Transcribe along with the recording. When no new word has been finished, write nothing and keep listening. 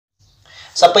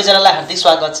सबैजनालाई हार्दिक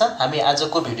स्वागत छ। हामी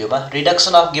आजको भिडियोमा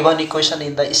reduction of given equation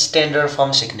in the standard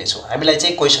form सिक्नेछौँ। हामीलाई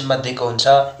चाहिँ क्वेशनमा दिएको हुन्छ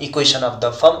equation of the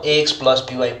form ax +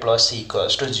 by + c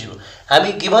 = 0।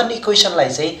 हामी गिवन इक्वेसनलाई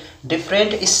चाहिँ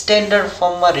डिफरेन्ट स्ट्यान्डर्ड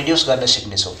फर्ममा रिड्युस गर्न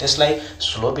सिक्नेछौँ। त्यसलाई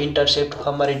स्लोप इन्टरसेप्ट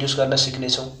फर्ममा रिड्युस गर्न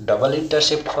सिक्नेछौँ, डबल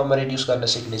इन्टरसेप्ट फर्ममा रिड्युस गर्न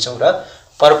सिक्नेछौँ र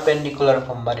परपेन्डिकुलर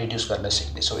फर्ममा रिड्युस गर्न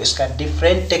सिक्नेछौँ। यसका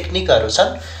डिफरेन्ट टेक्निकहरू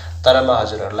छन्, तर म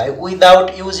हजुरहरुलाई without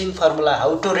using formula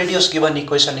how to reduce given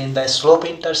equation in the slope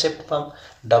intercept form,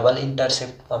 double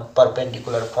intercept form,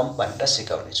 perpendicular form भनेर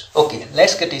सिकाउने छु। Okay,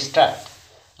 let's get start.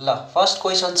 ल, फर्स्ट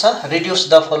क्वेशन छ reduce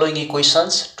the following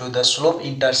equations to the slope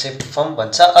intercept form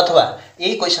भन्छ, अथवा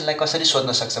यही क्वेशनलाई कसरी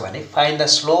सोध्न सक्छ भने find the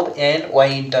slope and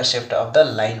why intercept of the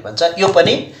line भन्छ। यो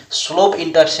पनि स्लोप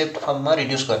इन्टरसेप्ट फर्ममा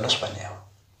रिड्युस गर्नुस् भन्ने हो।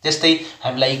 त्यस्तै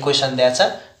हामीलाई इक्वेसन दिएको छ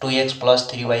 2x +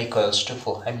 3y =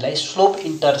 4। हामीलाई स्लोप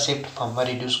इन्टरसेप्ट फर्ममा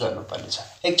रिड्युस गर्नुपर्ने छ।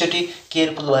 एकचोटि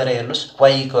केयरफुल भएर हेर्नुस्।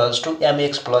 y =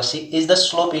 mx + c is the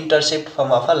slope intercept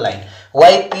form of a line.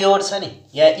 y pure छ नि,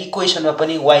 यहाँ इक्वेसनमा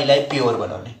पनि y लाई प्योर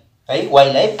बनाउने है, y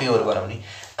लाई प्योर बनाउने।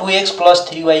 2x +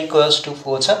 3y =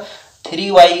 4 छ।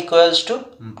 3y =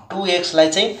 2x लाई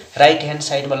चाहिँ राइट ह्यान्ड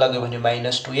साइडमा लग्यो भने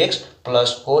 -2x +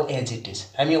 4 एज इट इज।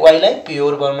 हामी y लाई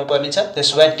प्योर बनाउनु पर्ने छ।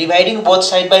 त्यसो भए डिभाइडिङ बोथ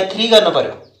साइड बाइ 3 गर्नु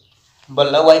पर्यो,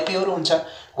 बल्ल y प्योर हुन्छ।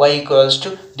 y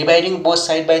 = dividing both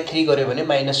side by 3 गर्यो भने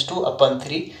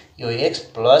 -2/3 यो x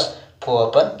 +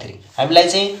 4/3। हामीलाई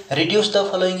चाहिँ reduce the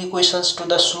following equations to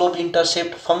the slope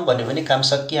intercept form भन्यो भने काम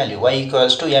सकिहाल्यो। y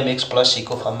 = mx + c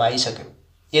को फर्ममा आइसक्यो।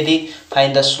 यदि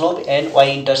find the slope and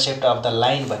why intercept of the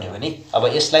line भन्यो भने अब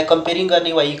यसलाई कम्पेयरिङ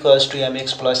गर्ने y =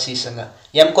 mx + c सँग।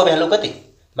 m को भ्यालु कति?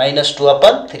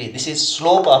 -2/3। This is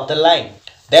slope of the line.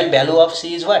 Then value of c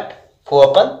is what?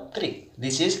 4/3।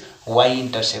 This is y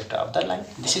intercept of the line.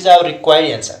 This is our required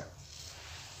answer.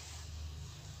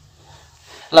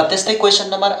 ल, त्यस्तै क्वेशन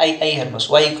नम्बर आई हेर्नुस्।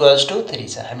 y = 3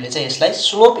 छ। हामीले चाहिँ यसलाई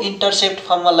स्लोप इन्टरसेप्ट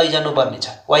फर्ममा लैजानु पर्ने छ।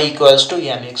 y =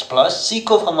 mx + c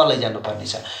को फर्ममा लैजानु पर्ने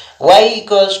छ। y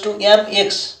 =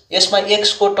 mx, यसमा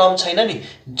x को टर्म छैन नि,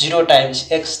 0 टाइम्स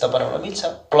x त बनाउन मिल्छ,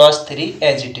 +3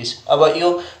 एज इट इज। अब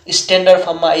यो स्ट्यान्डर्ड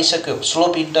फर्ममा आइसक्यो,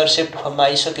 स्लोप इन्टरसेप्ट फर्ममा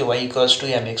आइसक्यो। y =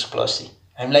 mx + c।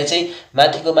 हामीलाई चाहिँ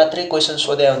माथिको मात्रै क्वेशन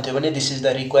सोधे हुन्थ्यो भने this is the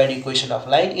required equation of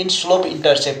line in slope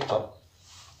intercept form.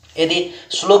 यदि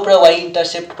स्लोप र वाइ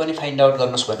इन्टरसेप्ट पनि फाइन्ड आउट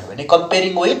गर्नुस् भन्यो भने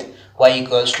comparing with y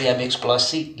 = mx + c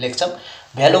लेख्छौं।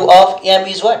 Value of m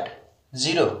is what?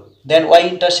 0। Then y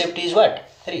intercept is what?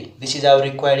 3। This is our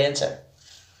required answer.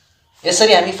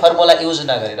 यसरी हामी formula use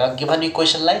नगरेर गिवन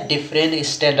इक्वेसनलाई डिफरेन्ट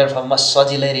स्ट्यान्डर्ड फर्ममा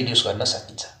सजिलै रिड्युस गर्न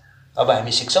सकिन्छ। अब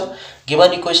हामी सिक्छौं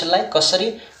गिवन इक्वेसनलाई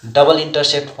कसरी डबल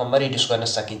इन्टरसेप्ट फर्ममा रिड्युस गर्न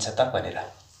सकिन्छ त भनेर।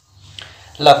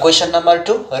 ल, question number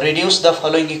 2 reduce the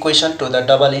following equation to the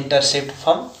double intercept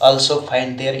form, also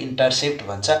find there intercept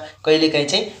भन्छ। कहिलेकाहीँ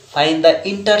चाहिँ find the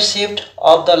intercept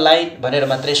of the line भनेर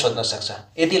मात्रै सोध्न सक्छ।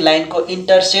 यदि लाइनको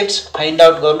इन्टरसेप्ट्स फाइन्ड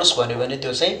आउट गर्नुस् भन्यो भने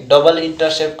त्यो चाहिँ डबल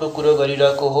इन्टरसेप्टको कुरो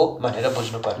गरिरहेको हो भनेर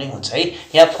बुझ्नुपर्ने हुन्छ है।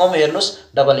 यहाँ फर्म हेर्नुस्,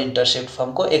 डबल इन्टरसेप्ट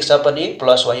फर्मको x/a +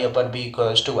 y/b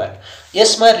 = 1।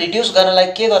 यसमा रिड्युस गर्नलाई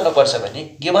के गर्नुपर्छ भने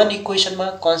गिवन इक्वेसनमा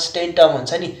कन्स्टेन्ट टर्म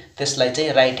हुन्छ नि, त्यसलाई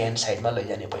चाहिँ राइट ह्यान्ड साइडमा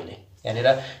लैजाने पहिले। यहाँनिर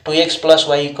 2x +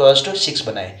 y = 6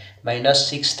 बनाए,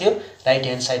 -6 थियो, राइट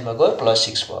ह्यान्ड साइडमा गयो,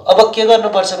 +6 भयो। अब के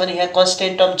गर्नुपर्छ भने यहाँ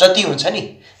कन्स्टेन्ट टर्म जति हुन्छ नि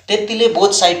त्यतिले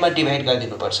बोथ साइडमा डिभाइड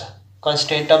गरिदिनुपर्छ।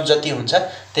 कन्स्टेन्ट टर्म जति हुन्छ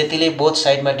त्यतिले बोथ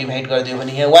साइडमा डिभाइड गरिदियो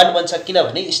भने यहाँ 1 बन्छ,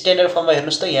 किनभने स्ट्यान्डर्ड फर्ममा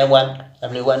हेर्नुस् त यहाँ 1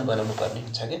 हामीले 1 बनाउनु पर्ने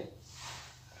हुन्छ के।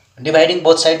 डिभाइडिङ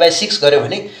बोथ साइड बाइ 6 गर्यो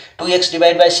भने 2x /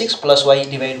 6 + y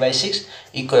 / 6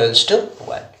 =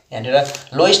 1। यहाँनिर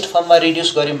लोएस्ट फर्ममा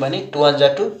रिड्युस गर्यौं भने 2 *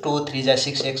 2, 2 × 3 =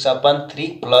 6,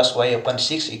 x/3 +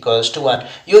 y/6 = 1।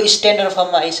 यो स्ट्यान्डर्ड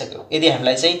फर्ममा आइसक्यो। यदि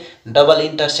हामीलाई चाहिँ डबल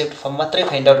इन्टरसेप्ट फर्म मात्रै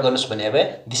फाइन्ड आउट गर्नुस् भने भए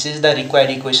this is the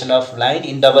required equation of line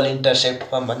in double intercept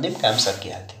form भन्ने काम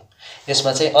सकिहाल्थ्यो।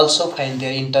 यसमा चाहिँ अल्सो फाइन्ड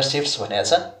देयर इन्टरसेप्ट्स भनेको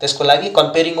छ। त्यसको लागि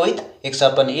comparing with x/a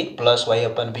 +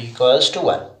 y/b =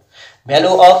 1। Value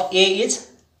of a is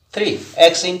 3,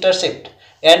 x intercept,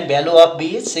 and value of b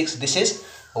is 6, this is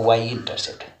y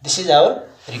intercept. This is our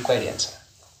required answer.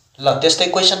 ल, त्यस्तै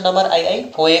question number I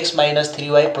 4x -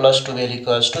 3y + 12 =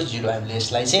 0। हामीले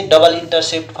यसलाई चाहिँ double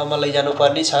intercept फर्ममा लैजानु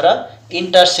पर्ने छ र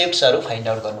इन्टरसेप्ट्सहरु फाइन्ड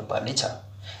आउट गर्नुपर्ने छ।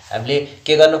 हामीले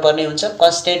के गर्नुपर्ने हुन्छ,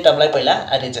 कन्स्टेन्ट टर्मलाई पहिला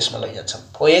आरएचएसमा लैजान्छौँ।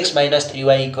 4x -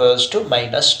 3y =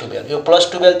 -12। यो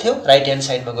 +12 थियो, राइट ह्यान्ड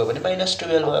साइडमा गयो भने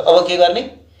 -12 भयो। अब के गर्ने,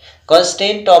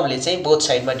 कन्स्टेन्ट टर्मले चाहिँ बोथ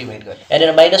साइडमा डिभाइड गर्ने।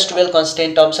 यहाँनिर -12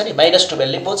 कन्स्टेन्ट टर्म छ नि, -12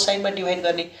 ले बोथ साइडमा डिभाइड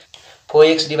गर्ने।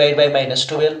 4x /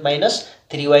 -12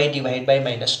 - 3y /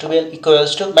 -12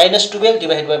 =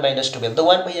 -12 / -12 त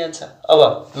 1 भइहाल्छ।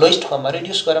 अब लोएस्ट फर्ममा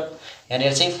रिड्युस गरौँ।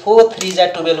 यहाँनिर चाहिँ 4 × 3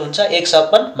 = 12 हुन्छ,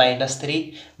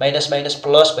 x/-3 -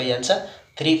 प्लस भइहाल्छ,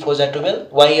 3 4 जा 12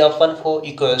 y अपन 4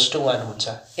 इक्वल्स टु 1 हुन्छ।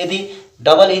 यदि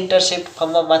डबल इन्टरसेप्ट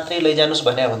फर्ममा मात्रै लैजानुस्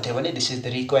भने हुन्थ्यो भने this is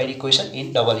the required equation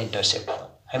in double intercept form.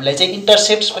 हामीलाई चाहिँ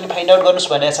इन्टरसेप्ट्स पनि फाइन्ड आउट गर्नुस्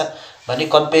भनेको छ भने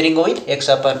comparing with x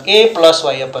upon a plus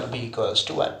y upon b equals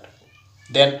to 1।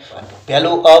 Then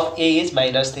value of a is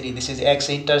 -3, this is x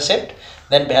intercept.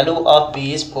 Then value of b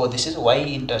is 4, this is y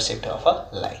intercept of a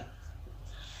line.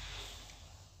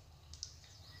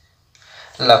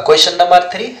 Question number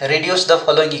 3, reduce the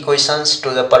following equations to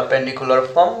the perpendicular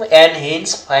form and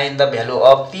hence find the value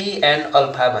of p and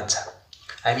alpha भन्छ।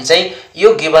 हामी चाहिँ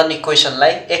यो given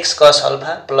इक्वेसनलाई x cos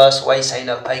alpha plus y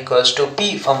sin alpha equals to p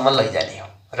फर्ममा लैजाने हो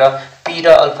र p र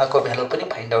alpha को भ्यालु पनि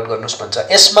फाइन्ड आउट गर्नुस् भन्छ।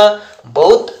 यसमा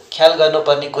बहुत ख्याल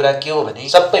गर्नुपर्ने कुरा के हो भने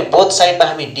सबै बोथ साइडमा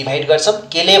हामी डिभाइड गर्छौं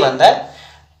केले भन्दा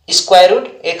स्क्वायर रुट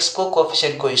x को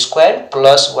कोएफिसिएन्ट को स्क्वायर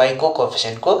प्लस y को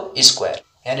कोएफिसिएन्ट को स्क्वायर।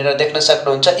 यहाँनिर देख्न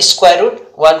सक्नुहुन्छ स्क्वायर रुट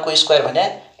 1 को स्क्वायर भने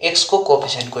x को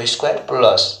कोएफिसिएन्ट को स्क्वायर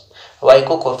प्लस y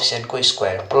को कोएफिसिएन्ट को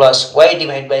square plus y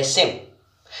divide by same,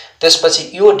 त्यसपछि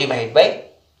यो डिभाइड बाइ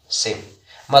सेम।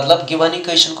 मतलब गिवन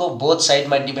इक्वेसन को बोथ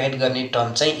साइडमा डिभाइड गर्ने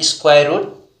टर्म चाहिँ square root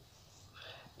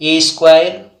a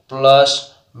square plus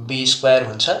b square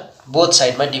हुन्छ। बोथ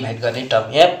साइडमा डिभाइड गर्ने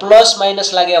टर्म यहाँ प्लस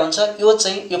माइनस लाग्या हुन्छ, यो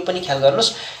चाहिँ यो पनि ख्याल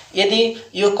गर्नुस्। यदि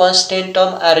यो कन्स्टेन्ट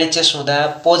टर्म आरएचएस हुँदा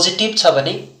पोजिटिभ छ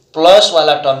भने प्लस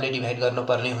वाला टर्मले डिभाइड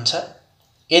गर्नुपर्ने हुन्छ।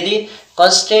 यदि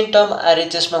कन्स्टेन्ट टर्म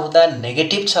आरएचएस मा हुँदा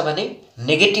नेगेटिभ छ भने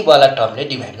नेगेटिभ वाला टर्मले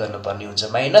डिभाइड गर्नुपर्ने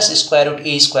हुन्छ। Minus square root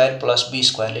a square plus b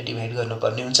स्क्वायरले divide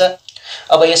गर्नुपर्ने हुन्छ।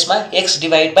 अब यसमा x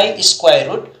divide by square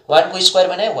root 1 को स्क्वायर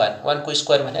भने 1 1 को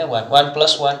स्क्वायर भने 1 1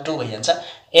 प्लस 1 2 भइन्छ।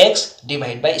 x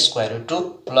divide by square root 2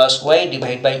 plus y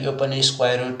divide by यो पनि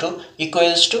स्क्वायर रुट 2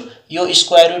 इक्वल्स टु यो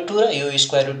स्क्वायर रुट 2 र यो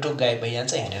स्क्वायर रुट 2 गायब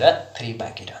भइन्छ। यहाँनेर 3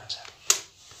 बाँकी रहन्छ।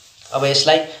 अब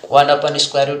यसलाई 1 upon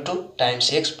square root 2 times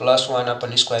x plus 1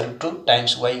 upon square root 2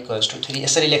 times y equals to 3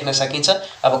 यसरी लेख्न सकिन्छ।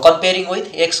 अब comparing with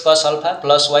x cos alpha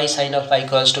plus y sin alpha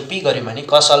equals to p गर्यौं भने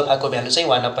cos अल्फा को भ्यालु चाहिँ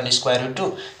 1 upon square root 2,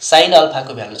 sin alpha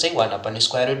को value चाहिँ 1 अपन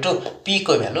स्क्वायर रुट 2, p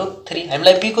को भ्यालु 3।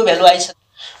 हामीलाई p को भ्यालु आइछ।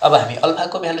 अब हामी अल्फा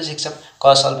को value सिक्छौं।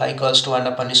 cos alpha equals to 1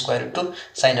 upon square root 2,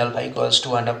 sin alpha equals to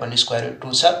 1 upon square root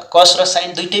 2 छ। cos र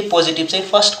sin दुईटै पोजिटिभ चाहिँ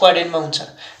फर्स्ट क्वाड्रेन्टमा हुन्छ।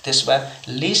 त्यसमा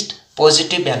लिस्ट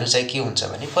पोजिटिभ भ्यालु चाहिँ के हुन्छ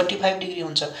भने 45 डिग्री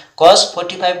हुन्छ। cos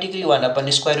 45 degree 1 upon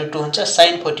square root 2 हुन्छ,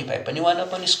 sin 45 पनि 1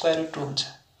 अपन स्क्वायर रुट 2 हुन्छ।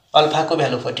 अल्फा को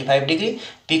भ्यालु 45 डिग्री,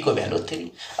 p को भ्यालु 3।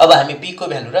 अब हामी p को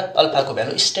भ्यालु र अल्फा को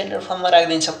भ्यालु स्ट्यान्डर्ड फर्ममा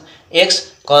राख्दिन्छौं। x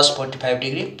cos 45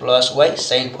 degree plus y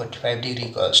sin 45 degree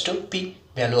equals to p,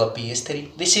 value of p is 3.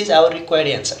 This is our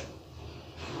required answer.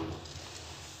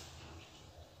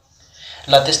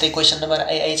 ल त्यस्तै क्वेशन नम्बर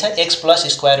आई छ x plus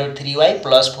square root 3y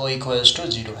plus 4 equals to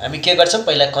 0। हामी के गर्छौं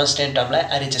पहिला constant टर्मलाई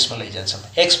RHS मा लैजान्छौं।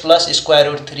 x plus square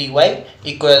root 3y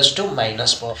equals to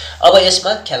 -4। अब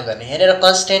यसमा ख्याल गर्ने हेरेर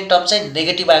कन्स्टेन्ट टर्म चाहिँ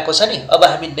नेगेटिभ आएको छ नि। अब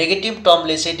हामी नेगेटिभ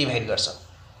टर्मले चाहिँ डिभाइड गर्छौं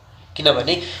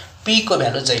किनभने p को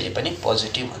भ्यालु जहिले पनि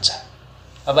पोजिटिभ हुन्छ।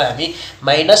 अब हामी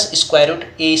minus square root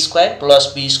a square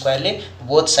plus b square ले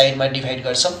बोथ साइड में डिवाइड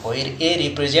गर्छौं where a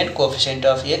represent coefficient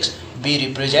of x, b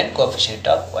represent coefficient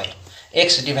of y। x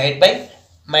divide by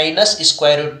minus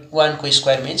square root 1 को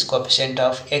square means coefficient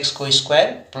of x को square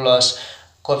plus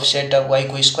coefficient of y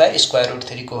को square square root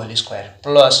 3 को whole square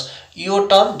plus यो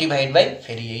term divide by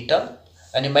फेरि यही term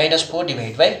अनि -4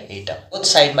 divide by 8। Both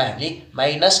side में हामीले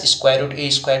minus square root a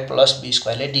square plus b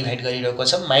square ले डिवाइड गरिरहेको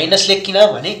छ। माइनस ले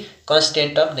किनभने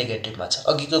कन्स्टेन्ट टर्म नेगेटिभ मा छ।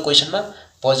 अघिको क्वेशनमा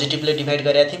पोजिटिभ ले डिवाइड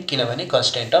गरेका थियौं किनभने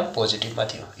कन्स्टेन्ट टर्म पोजिटिभ मा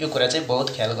थियो। यो कुरा चाहिँ बहुत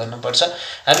ख्याल गर्नुपर्छ।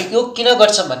 हामी यो किन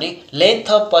गर्छौं भने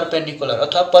लेन्थ अफ परपेन्डिकुलर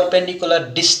अथवा परपेन्डिकुलर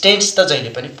डिस्टेन्स त जहिले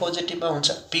पनि पोजिटिभ मा हुन्छ,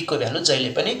 p को भ्यालु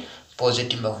जहिले पनि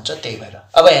पोजिटिभ मा हुन्छ। त्यही भएर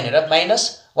अब यहाँनेर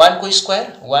 -1 को स्क्वायर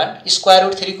 1 स्क्वायर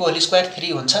रुट 3 को होल स्क्वायर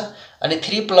 3 हुन्छ अनि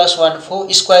 3 + 1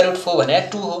 4 स्क्वायर रुट 4 भने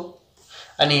 2 हो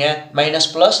अनि यहाँ minus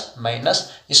plus minus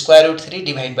square root 3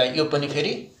 divide by यो पनि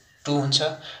फेरि 2 हुन्छ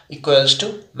इक्वल्स टु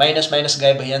माइनस माइनस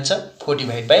गायब भइन्छ 4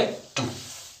 डिवाइड बाइ 2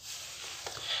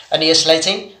 अनि यसलाई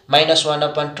चाहिँ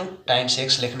 -1/2 टाइम्स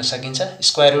x लेख्न सकिन्छ।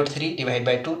 Square root 3 divide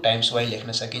by 2 times y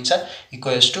लेख्न सकिन्छ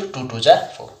इक्वल्स टु 2 2 जा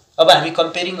 4। अब हामी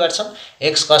कम्पेयरिङ गर्छौं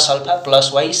x cos alpha plus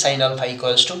y sin alpha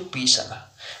equals to p सँग।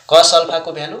 cos अल्फा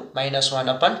को भ्यालु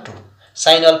 -1/2,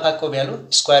 sin अल्फा को भ्यालु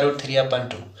स्क्वायर रुट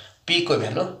 3/2, p को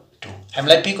भ्यालु 2।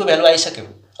 हामीलाई p को भ्यालु आइसक्यो।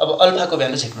 अब अल्फा को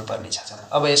भ्यालु झिक्नु पर्ने छ।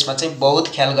 अब यसमा चाहिँ बहुत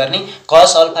ख्याल गर्ने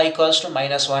cos अल्फा इक्वल्स टु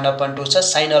 -1/2 छ,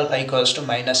 sin alpha equals to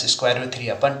square root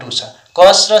 3/2 छ।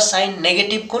 cos र sin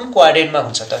नेगेटिभ कुन क्वाड्रेन्टमा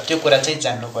हुन्छ त त्यो कुरा चाहिँ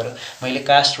जान्नु पर्यो। मैले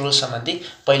कास्ट रुल सम्बन्धी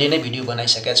पहिले नै भिडियो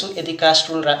बनाइसकेको छु। यदि कास्ट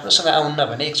रुल राम्रोसँग आउन्न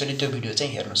भने एकचोटी त्यो भिडियो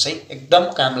चाहिँ हेर्नुस् है, एकदम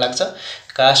काम लाग्छ।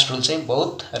 कास्ट रुल चाहिँ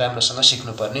बहुत राम्रोसँग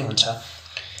सिक्नु पर्ने हुन्छ।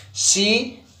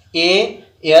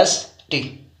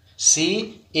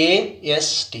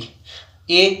 CAST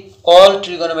ए अल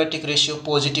ट्रिगोनोमेट्रिक रेशियो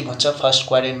पोजिटिभ हुन्छ फर्स्ट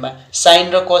क्वाड्रेन्टमा,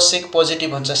 साइन र कस सेक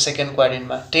पोजिटिभ हुन्छ सेकेन्ड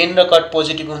क्वाड्रेन्टमा, टेन र कट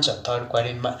पोजिटिभ हुन्छ थर्ड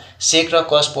क्वाड्रेन्टमा, सेक र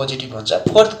कस पोजिटिभ हुन्छ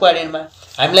फोर्थ क्वाड्रेन्टमा।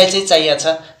 हामीलाई चाहिँ चाहिएको छ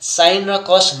साइन र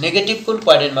कस नेगेटिभ कुन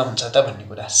क्वाड्रेन्टमा हुन्छ त भन्ने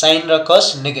कुरा। साइन र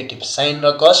कस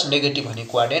नेगेटिभ हुने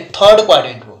क्वाड्रेन्ट थर्ड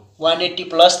क्वाड्रेन्ट हो। 180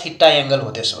 प्लस थीटा एंगल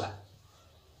हो, त्यसो भए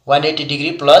 180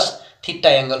 डिग्री प्लस थीटा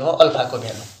एंगल हो अल्फाको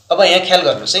भ्यालु। अब यहाँ ख्याल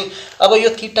गर्नुस् है, अब यो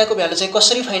थीटाको भ्यालु चाहिँ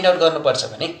कसरी फाइन्ड आउट गर्नुपर्छ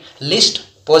भने लिस्ट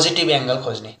पोजिटिभ एंगल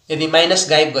खोज्ने। यदि माइनस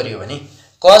गायब गरियो भने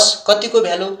कस कतिको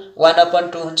भ्यालु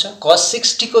 1/2 हुन्छ, कस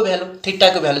 60 को भ्यालु,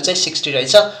 थीटाको भ्यालु चाहिँ 60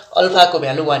 रहेछ, अल्फाको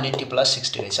भ्यालु 180 प्लस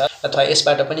 60 रहेछ। अथवा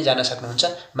यसबाट पनि जान सक्नुहुन्छ,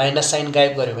 माइनस साइन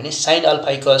गायब गर्यो भने sine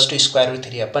alpha equals to square root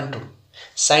 3/2।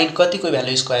 Sign कतिको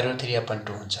भ्यालु स्क्वायर रुट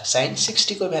 3/2 हुन्छ, साइन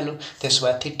 60 को भ्यालु, त्यसो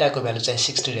भए थीटाको भ्यालु चाहिँ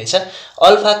 60 रहेछ,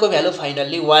 अल्फाको भ्यालु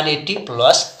फाइनल्ली 180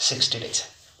 प्लस 60 रहेछ।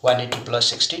 180 प्लस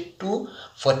 60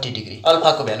 240 डिग्री,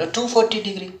 अल्फाको भ्यालु 240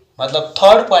 डिग्री। मतलब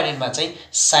थर्ड क्वाड्रेन्टमा चाहिँ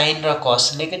साइन र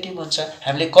कस नेगेटिभ हुन्छ।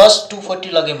 हामीले कस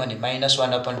 240 लग्यौं भने माइनस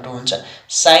 1/2 हुन्छ,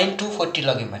 साइन 240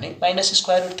 लग्यौं भने माइनस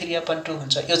स्क्वायर रुट 3/2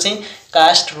 हुन्छ। यो चाहिँ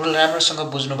कास्ट रुल राम्रोसँग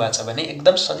बुझ्नु भएको छ भने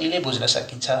एकदम सजिलै बुझ्न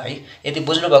सकिन्छ है। यदि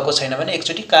बुझ्नु भएको छैन भने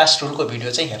एकचोटी कास्ट रुलको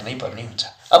भिडियो चाहिँ हेर्नै पर्ने हुन्छ।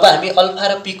 अब हामी अल्फा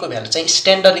र पी को भ्यालु चाहिँ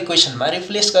स्ट्यान्डर्ड इक्वेसनमा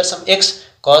रिप्लेस गर्छौं। x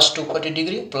cos 240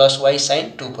 degree plus y sin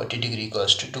 240 degree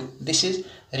equals to 2. This is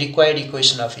required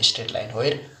equation of a straight line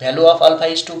where value of alpha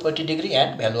is 240 degree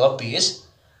and value of p is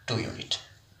 2 unit.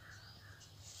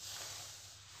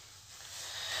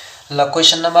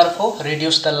 Question number 4.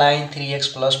 Reduce the line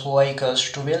 3x plus 4y equals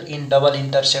to 12 in double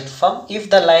intercept form. If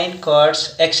the line cuts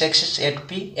x-axis at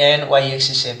p and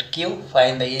y-axis at q,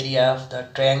 find the area of the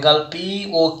triangle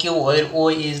POQ where O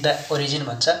is the origin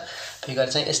भन्छ। Figure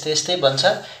चाहिँ यस्तै बन्छ।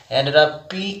 यहाँनिर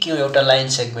PQ एउटा line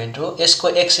segment हो, यसको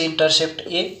x intercept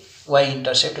A, y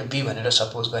intercept B भनेर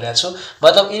suppose गरेको छु।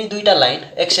 मतलब यिनी दुईटा लाइन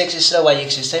x एक्सिस र y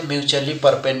एक्सिस चाहिँ म्युचुअली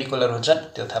परपेन्डिकुलर हुन्छन्,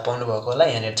 त्यो थाहा पाउनु भएको होला।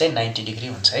 यहाँनिर चाहिँ 90 डिग्री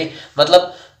हुन्छ है। मतलब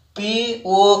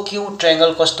POQ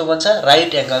ट्रायंगल कस्तो बन्छ,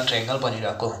 राइट एंगल ट्रायंगल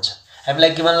बनिरहेको हुन्छ। हामीलाई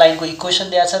गिवन लाइनको इक्वेसन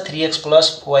दिएको छ 3x plus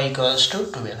y equals to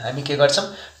 12। हामी के गर्छौं,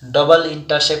 डबल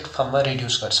इन्टरसेप्ट फर्ममा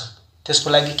रिड्युस गर्छौं। त्यसको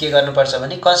लागि के गर्नुपर्छ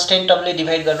भने कन्स्टेन्ट टर्मले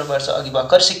डिभाइड गर्नुपर्छ। अघि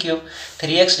भर्खर सिक्यो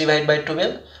 3x divide by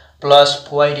 12 plus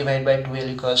 4y divide by 12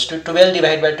 equals to 12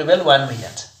 divide by 12 1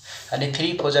 भइहाल्छ। अनि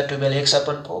 3 4 जा 12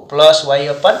 x/4 plus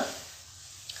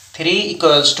y/3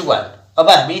 equals to 1। अब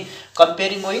हामी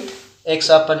comparing with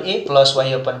x/a plus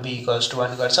y/b equals to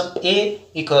 1 गर्छौं। a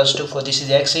equals to 4, this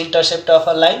is x intercept of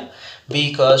a line, b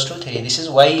equals to 3, this is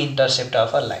y intercept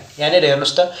of a line. यहाँनिर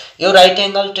हेर्नुस् त, यो right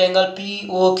angle triangle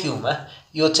POQ मा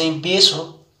यो चाहिँ base हो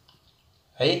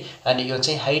है, अनि यो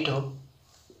चाहिँ हाइट हो।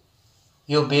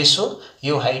 यो बेस हो,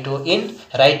 यो हाइट हो in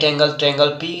right angle triangle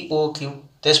POQ।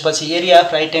 त्यसपछि area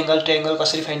of right angle triangle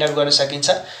कसरी फाइन्ड आउट गर्न सकिन्छ,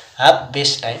 half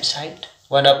base times height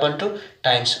 1/2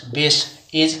 times base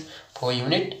is 4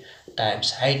 unit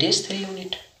times height is 3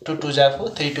 unit. 2 2 जा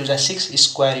 4, 3 2 जा 6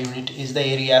 square unit is the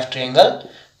area of triangle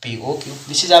POQ.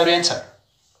 This is our answer.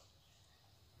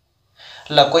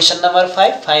 Question number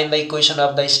 5. Find the equation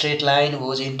of the straight line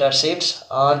whose intercepts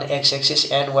on x-axis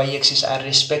and y-axis are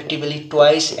respectively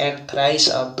twice and thrice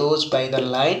of those by the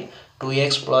line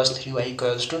 2x plus 3y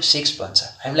equals to 6 भन्छ।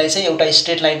 हामीलाई चाहिँ एउटा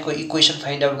straight लाइनको equation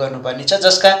find out गर्नुपर्ने छ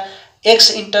जसका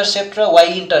x intercept र y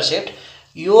intercept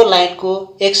यो लाइनको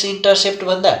x इन्टरसेप्ट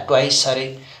भन्दा ट्वाइस छ रे,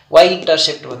 y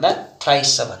इन्टरसेप्ट भन्दा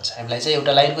थ्राइस छ भन्छ। हामीलाई चाहिँ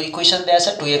एउटा लाइनको इक्वेसन दिएको छ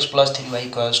 2x plus 3y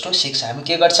equals to 6। हामी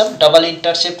के गर्छौं, डबल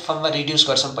इन्टरसेप्ट फर्ममा रिड्युस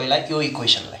गर्छौं पहिला यो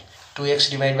इक्वेसनलाई। 2x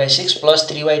divide by 6 plus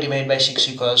 3y divide by 6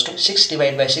 equals to 6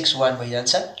 divide by 6 1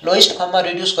 भइजान्छ। Lowest फर्ममा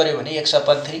रिड्युस गर्यो भने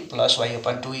x/3 plus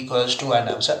y/2 equals to 1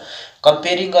 आउँछ।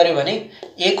 कम्पेयरिङ गर्यो भने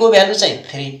a को भ्यालु चाहिँ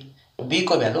 3, b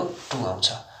को भ्यालु 2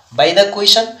 आउँछ। बाइ द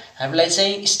क्वेसन हामीलाई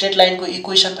चाहिँ स्ट्रेट लाइनको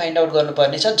इक्वेसन फाइन्ड आउट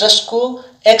गर्नुपर्ने छ जसको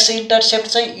x इन्टरसेप्ट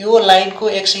चाहिँ यो लाइनको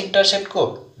x इन्टरसेप्टको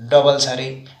डबल छ रे,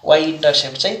 y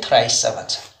इन्टरसेप्ट चाहिँ थ्राइस छ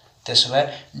भन्छ। त्यसो भए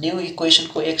न्यू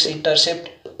इक्वेसनको x इन्टरसेप्ट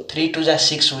 3 2 जा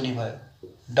 6 हुने भयो,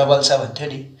 डबल छ भन्थ्यो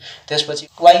नि। त्यसपछि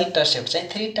y इन्टरसेप्ट चाहिँ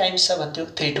 3 टाइम्स छ भन्थ्यो,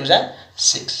 3 2 जा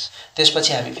 6।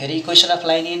 त्यसपछि हामी फेरि equation of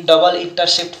line in double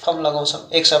intercept form लगाउँछौं।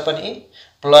 x/a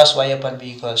plus y/b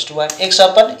equals to 1। x/a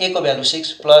को भ्यालु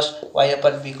 6 प्लस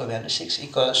y/b को भ्यालु 6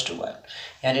 इक्वल्स टु 1।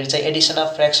 यहाँनिर चाहिँ एडिसन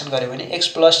अफ फ्र्याक्सन गर्यो भने x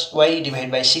plus y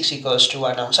divide by 6 equals to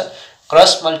 1 आउँछ।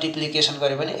 क्रस मल्टिप्लिकेसन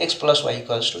गर्यो भने x plus y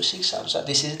equals to 6 आउँछ।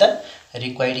 This is the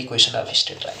required equation of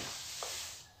straight line.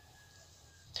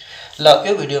 ल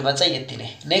यो भिडियोमा चाहिँ यति नै।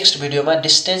 नेक्स्ट भिडियोमा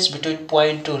distance between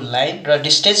point to line र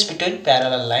distance between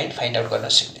parallel line find out गर्न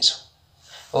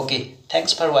सिक्नेछौँ। Okay,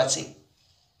 thanks for watching.